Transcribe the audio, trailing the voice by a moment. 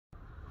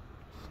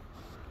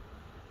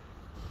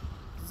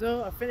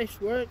So I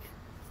finished work.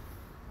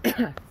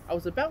 I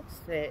was about to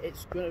say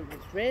it's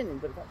raining,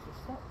 but it's actually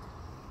stopped.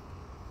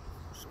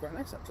 Which is quite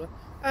nice actually.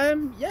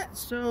 Yeah.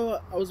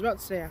 So I was about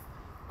to say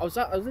I was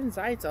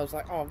inside. So I was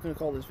like, oh, I'm gonna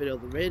call this video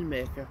the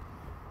Rainmaker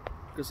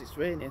because it's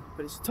raining,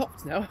 but it's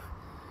stopped now.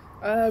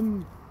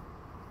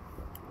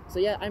 So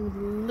yeah,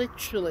 I'm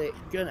literally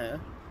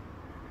gonna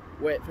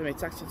wait for my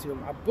taxi to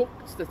come. I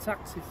booked the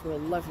taxi for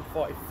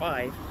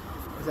 11:45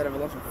 instead of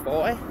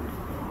 11:40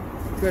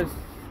 because,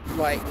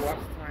 like,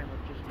 last time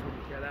I just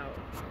couldn't get out,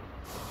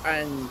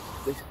 and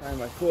this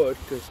time I could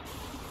because,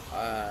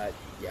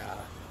 yeah,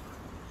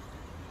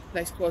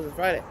 next close is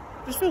Friday.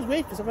 Just feels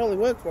weird because I've only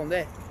worked one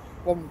day,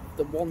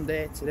 one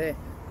day today,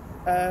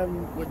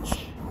 and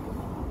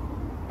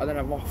then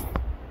I'm off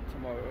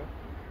tomorrow.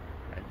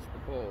 Hence the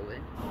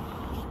bowling,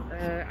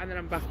 and then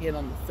I'm back in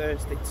on the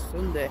Thursday to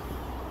Sunday.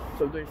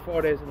 So I'm doing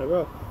 4 days in a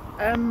row.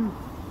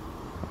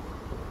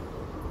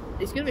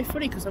 It's going to be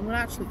funny because I'm going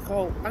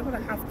to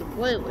have the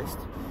playlist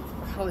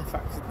for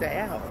Halifax Day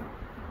Out.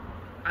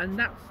 And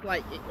that's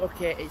like,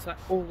 it's like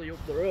only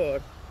up the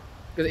road.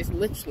 Because it's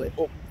literally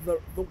up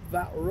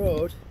that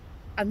road.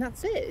 And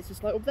that's it, it's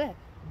just like up there.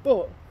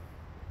 But,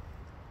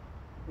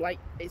 like,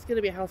 it's going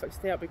to be a Halifax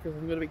Day Out because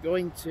I'm going to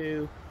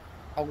be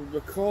I'll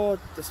record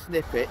the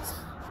snippets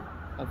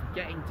of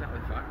getting to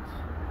Halifax.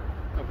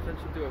 I'll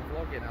potentially do a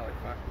vlog in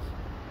Halifax.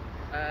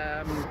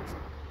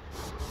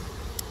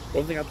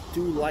 One thing I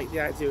do like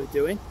the idea of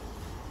doing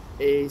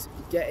is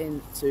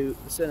getting to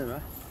the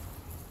cinema,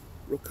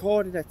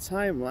 recording a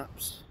time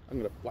lapse. I'm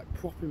gonna like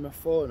propping my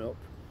phone up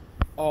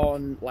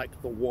on like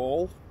the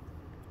wall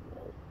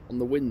on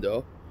the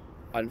window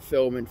and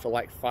filming for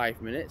like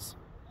 5 minutes,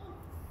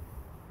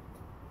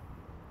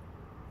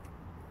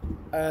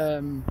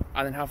 and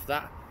then have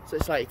that. So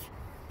it's like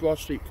Broad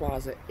Street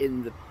Plaza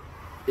in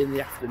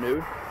the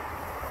afternoon,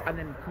 and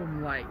then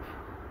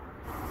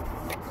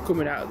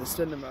coming out of the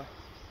cinema,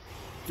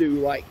 do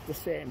like the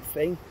same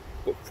thing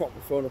but prop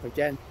the phone up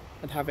again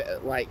and have it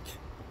at like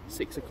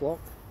 6 o'clock.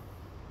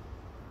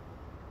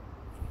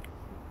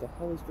 What the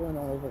hell is going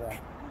on over there?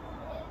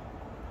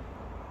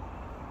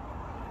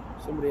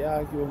 Somebody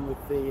arguing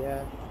with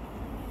the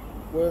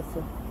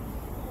worker.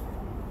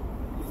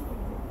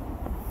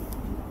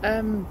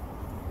 And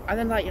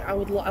then like I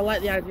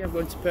like the idea of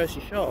going to Percy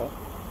Shaw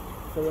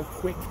for a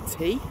quick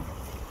tea,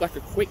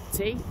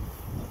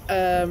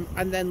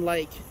 and then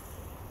like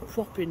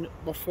propping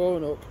my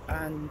phone up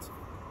and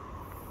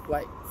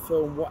like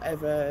film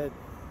whatever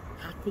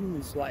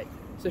happens. Like,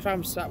 so if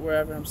I'm sat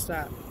wherever I'm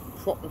sat,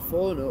 prop my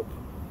phone up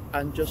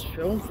and just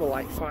film for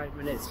like 5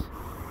 minutes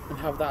and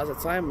have that as a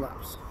time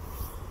lapse.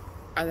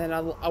 And then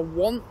I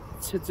want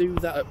to do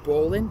that at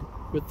bowling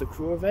with the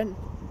crew event,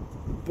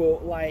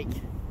 but like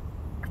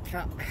I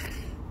can't.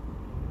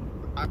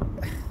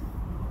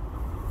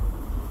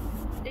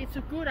 It's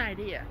a good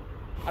idea.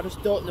 I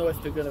just don't know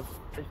if they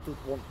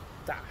want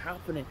that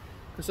happening.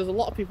 Because there's a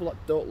lot of people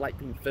that don't like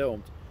being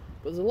filmed,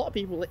 but there's a lot of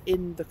people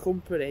in the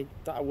company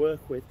that I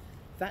work with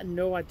that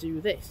know I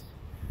do this.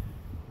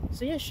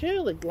 So yeah,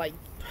 surely, like,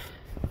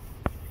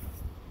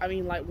 I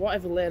mean, like,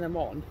 whatever lane I'm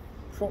on,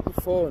 prop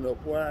the phone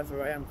up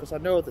wherever I am, because I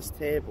know there's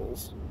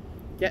tables,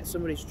 get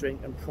somebody's drink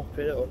and prop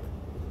it up,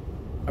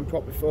 and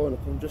prop my phone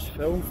up and just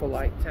film for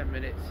like 10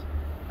 minutes,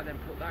 and then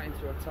put that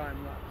into a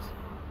time lapse.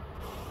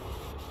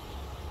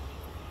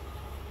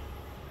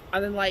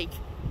 And then, like,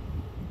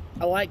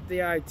 I like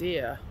the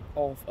idea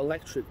of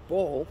electric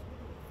ball.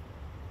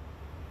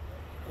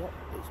 What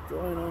is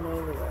going on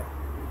over there?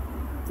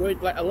 Going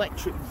like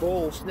electric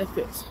ball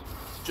snippets,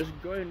 just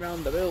going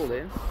around the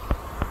building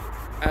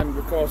and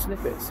record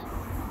snippets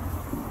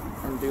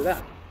and do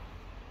that.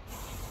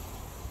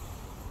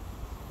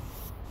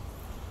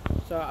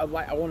 So I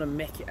want to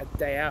make it a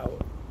day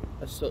out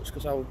as such,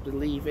 because I will be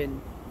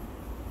leaving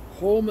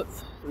home at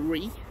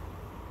 3,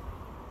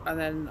 and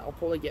then I'll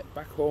probably get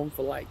back home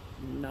for like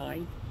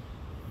 9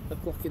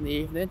 o'clock in the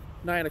evening,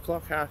 9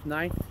 o'clock, 9:30. You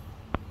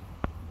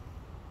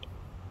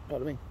know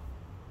what I mean?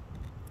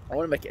 I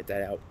want to make it a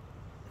day out.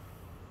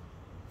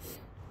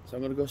 So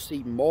I'm going to go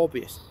see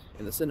Morbius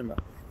in the cinema.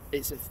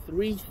 It's at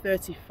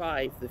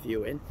 3:35 the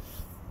viewing,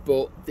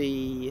 but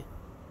the,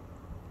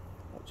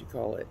 what do you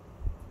call it?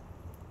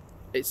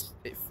 It's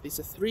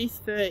a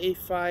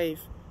 3:35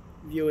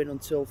 viewing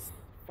until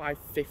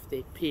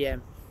 5:50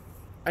 PM,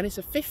 and it's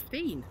a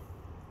 15.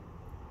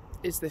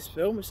 Is this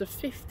film? It's a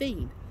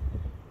 15.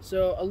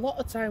 So a lot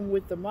of time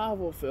with the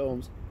Marvel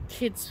films,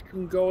 kids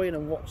can go in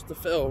and watch the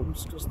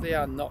films because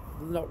they're not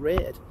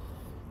rated.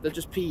 They're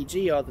just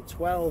PG or the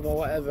 12 or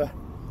whatever.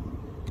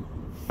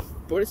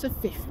 But it's a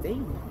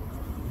 15.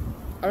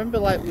 I remember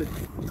like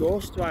with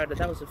Ghost Rider,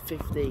 that was a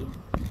 15.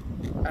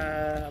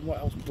 And what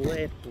else?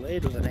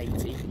 Blade was an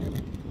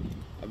 18.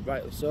 And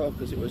rightly so,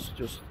 because it was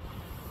just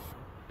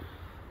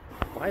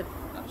violent,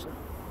 actually.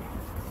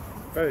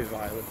 Very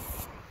violent.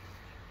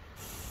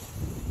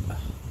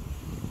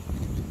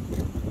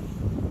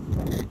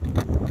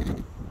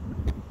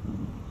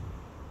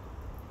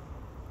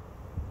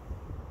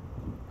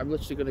 I'm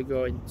literally going to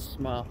go in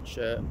smart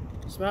shirt,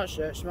 smart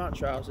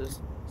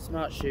trousers,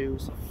 smart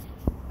shoes,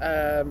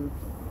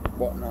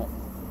 whatnot.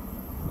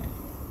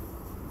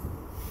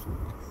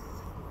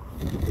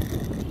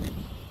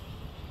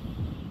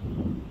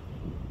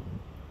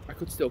 I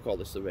could still call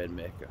this the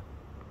Rainmaker,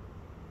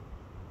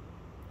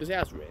 because it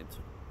has rained.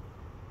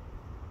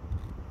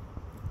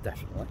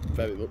 Definitely,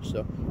 very much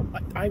so.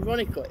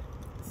 Ironically,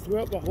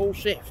 throughout the whole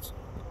shift,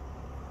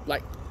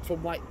 like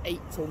from like 8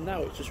 till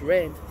now, it's just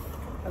rained,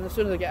 and as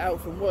soon as I get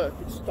out from work,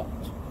 it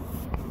stopped.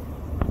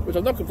 Which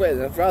I'm not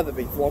complaining. I'd rather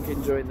be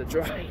vlogging during the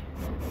dry.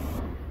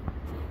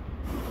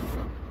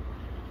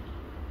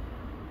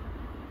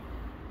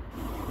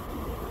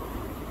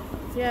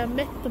 Yeah, I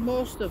make the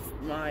most of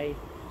my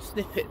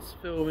snippets,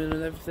 filming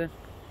and everything.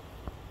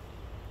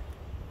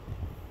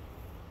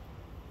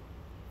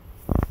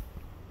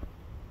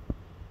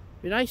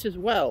 Be nice as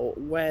well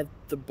where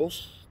the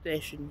bus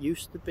station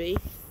used to be.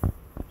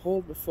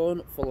 Hold the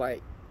phone up for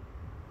like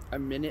a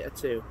minute or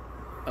two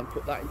and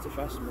put that into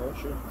fast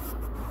motion.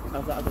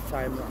 Have that as a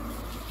time lapse.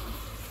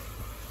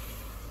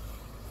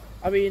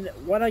 I mean,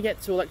 when I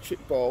get to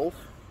electric ball,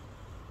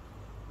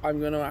 I'm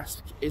going to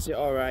ask, is it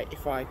alright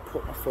if I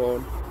put my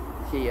phone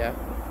here,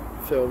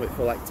 film it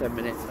for like 10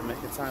 minutes and make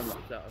a time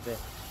lapse out of it?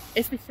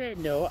 If they say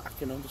no, I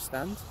can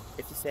understand.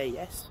 If they say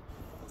yes,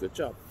 good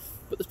job.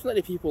 But there's plenty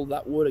of people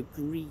that would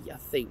agree, I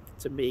think,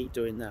 to me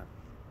doing that.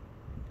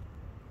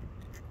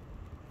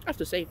 I have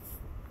to say.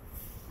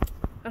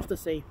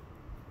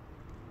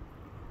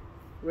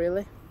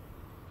 Really?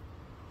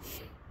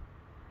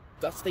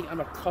 That's the thing, I'm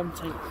a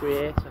content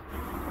creator.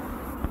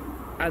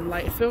 And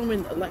like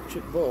filming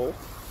electric ball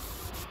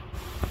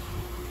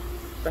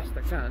best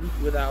I can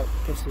without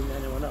pissing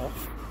anyone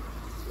off.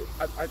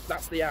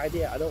 That's the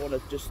idea. I don't want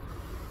to just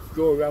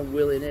go around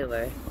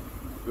willy-nilly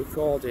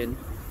recording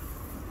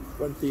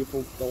when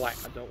people are like,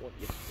 I don't want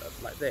you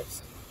like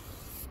this.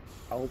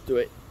 I'll do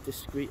it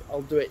discreet.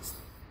 I'll do it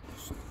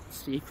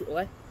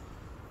secretly.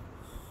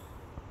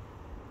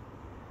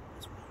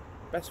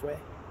 Best way.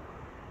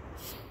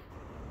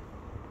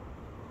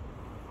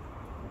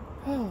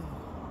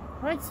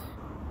 Right.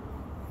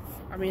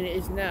 I mean, it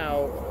is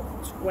now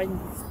 20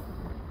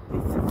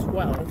 to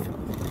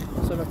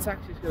 12, so my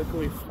taxi's going to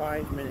come in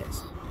 5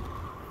 minutes.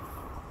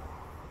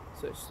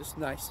 So it's just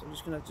nice. I'm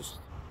just going to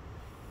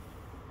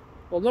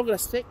well, I'm not going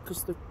to sit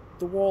because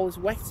the wall is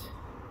wet.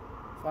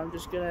 So I'm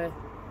just going to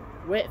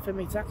wait for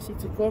my taxi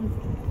to come.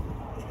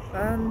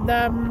 And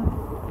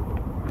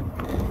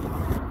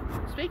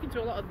speaking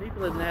to a lot of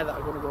people in there that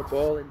are going to go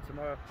bowling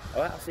tomorrow.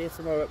 Alright, I'll see you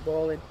tomorrow at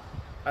bowling.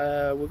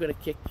 We're going to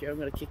kick you, I'm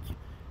going to kick you.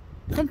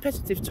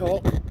 Competitive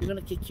talk, you're going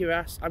to kick your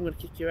ass, I'm going to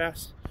kick your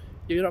ass.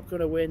 You're not going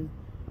to win.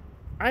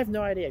 I have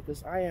no idea,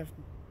 because the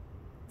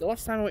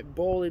last time I went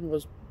bowling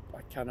was,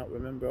 I cannot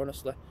remember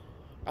honestly.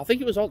 I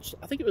think it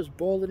was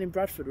bowling in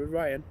Bradford with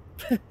Ryan.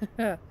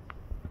 My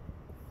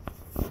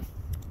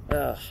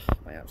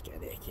arm's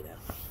getting achy now.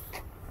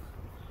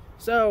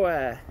 So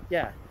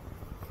yeah.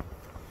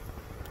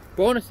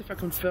 Bonus if I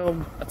can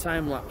film a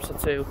time lapse or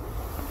two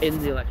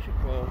in the electric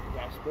ball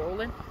whilst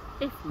bowling.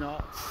 If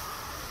not,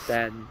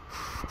 then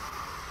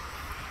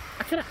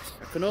I can ask.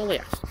 I can only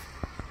ask.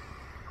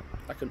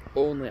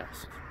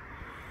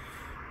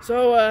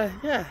 So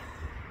yeah.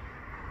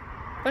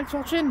 Thanks for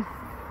watching,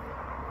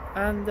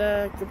 and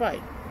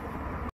goodbye.